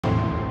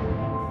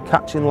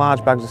Catching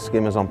large bags of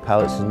skimmers on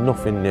pellets is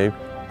nothing new,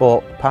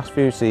 but the past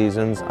few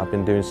seasons I've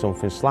been doing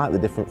something slightly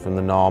different from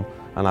the norm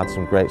and had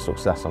some great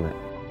success on it.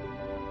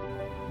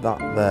 That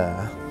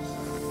there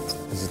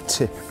is a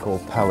typical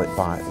pellet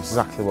bite,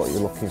 exactly what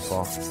you're looking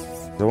for.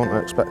 I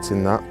wasn't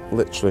expecting that,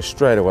 literally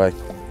straight away,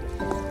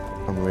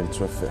 and we're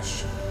into a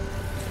fish.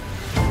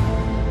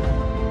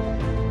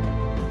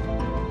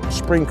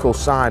 Sprinkle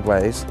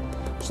sideways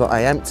so that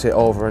I empty it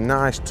over a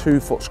nice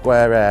 2-foot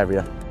square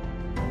area.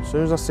 As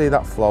soon as I see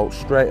that float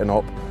straighten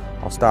up,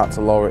 I'll start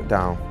to lower it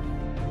down.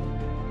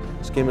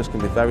 Skimmers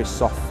can be very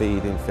soft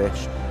feeding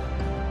fish.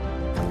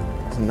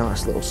 It's a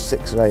nice little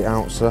 6 or 8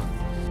 ouncer.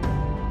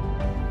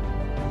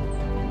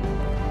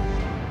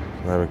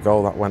 There we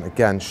go, that went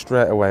again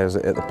straight away as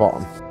it hit the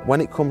bottom.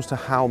 When it comes to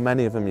how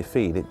many of them you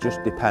feed, it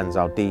just depends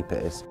how deep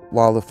it is.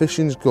 While the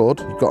fishing's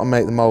good, you've got to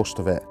make the most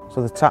of it.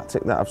 So the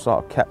tactic that I've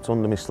sort of kept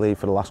under my sleeve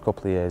for the last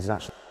couple of years is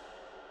actually